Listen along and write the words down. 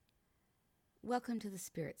Welcome to the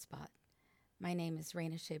Spirit Spot. My name is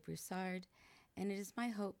Raina Shea Broussard, and it is my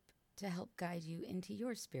hope to help guide you into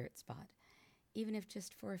your spirit spot, even if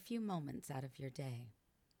just for a few moments out of your day.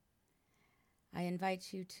 I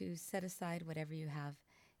invite you to set aside whatever you have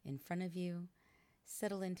in front of you,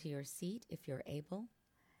 settle into your seat if you're able,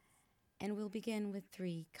 and we'll begin with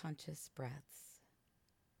 3 conscious breaths.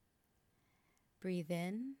 Breathe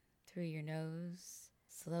in through your nose,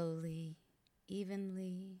 slowly,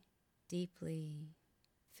 evenly, deeply,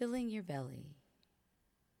 filling your belly,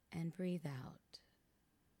 and breathe out.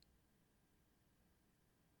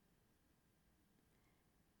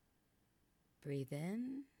 Breathe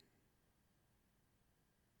in.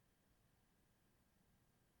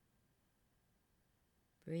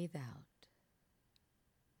 Breathe out.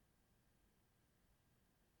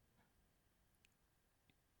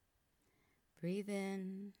 Breathe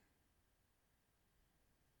in.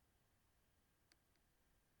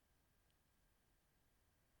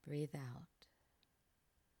 Breathe out.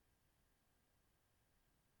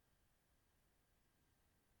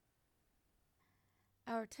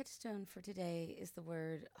 Our touchstone for today is the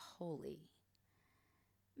word holy.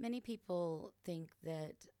 Many people think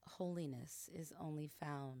that holiness is only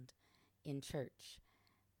found in church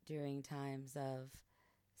during times of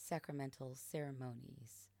sacramental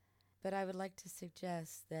ceremonies. But I would like to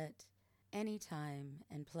suggest that any time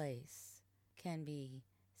and place can be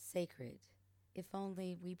sacred if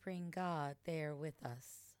only we bring God there with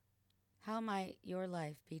us. How might your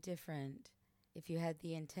life be different if you had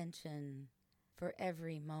the intention for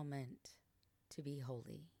every moment to be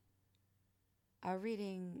holy? Our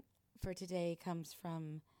reading for today comes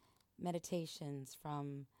from Meditations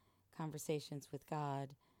from Conversations with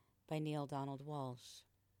God by Neale Donald Walsch.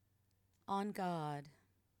 On God,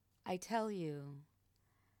 I tell you,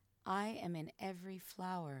 I am in every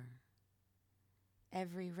flower,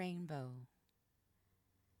 every rainbow,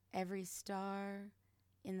 every star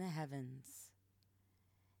in the heavens,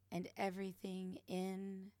 and everything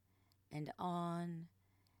in and on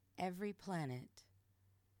every planet,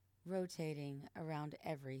 rotating around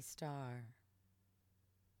every star.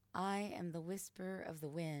 I am the whisper of the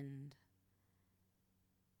wind,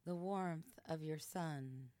 the warmth of your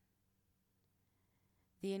sun,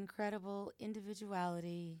 the incredible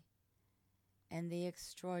individuality and the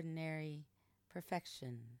extraordinary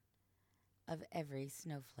perfection of every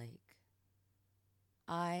snowflake.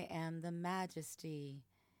 I am the majesty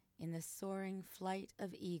in the soaring flight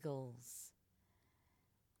of eagles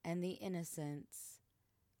and the innocence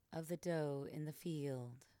of the doe in the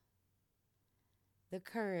field, the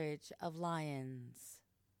courage of lions,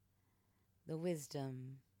 the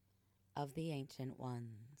wisdom of the ancient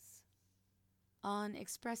ones. On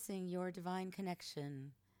expressing your divine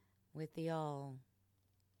connection with the All,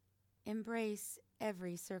 embrace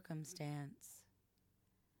every circumstance,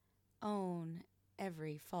 own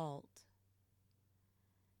every fault,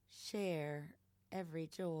 share every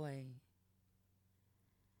joy,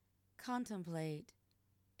 contemplate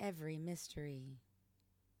every mystery,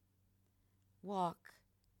 walk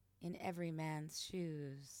in every man's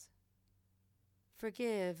shoes,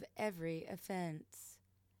 forgive every offense,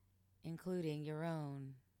 including your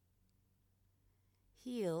own,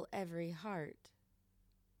 heal every heart,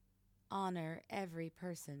 honor every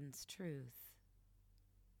person's truth,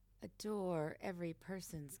 adore every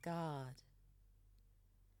person's God,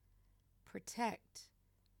 protect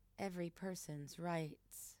every person's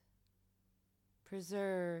rights,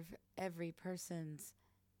 preserve every person's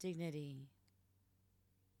dignity,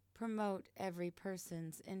 promote every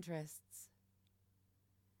person's interests,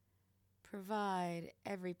 provide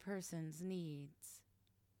every person's needs,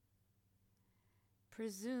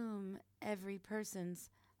 presume every person's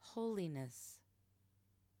holiness,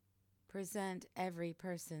 present every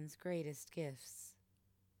person's greatest gifts,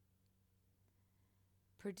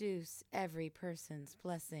 produce every person's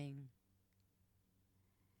blessing,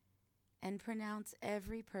 and pronounce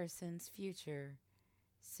every person's future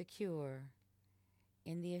secure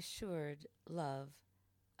in the assured love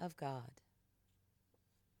of God.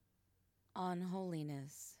 On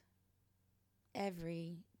holiness,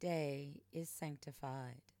 every day is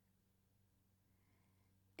sanctified.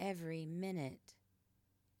 Every minute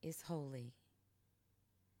is holy.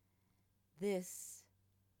 This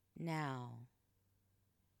now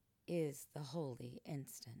is the holy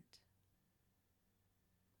instant.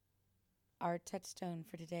 Our touchstone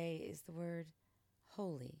for today is the word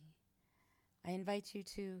holy. I invite you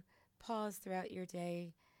to pause throughout your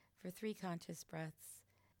day for 3 conscious breaths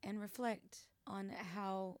and reflect on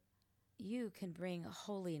how you can bring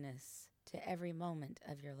holiness to every moment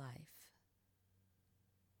of your life.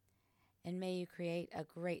 And may you create a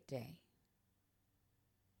great day.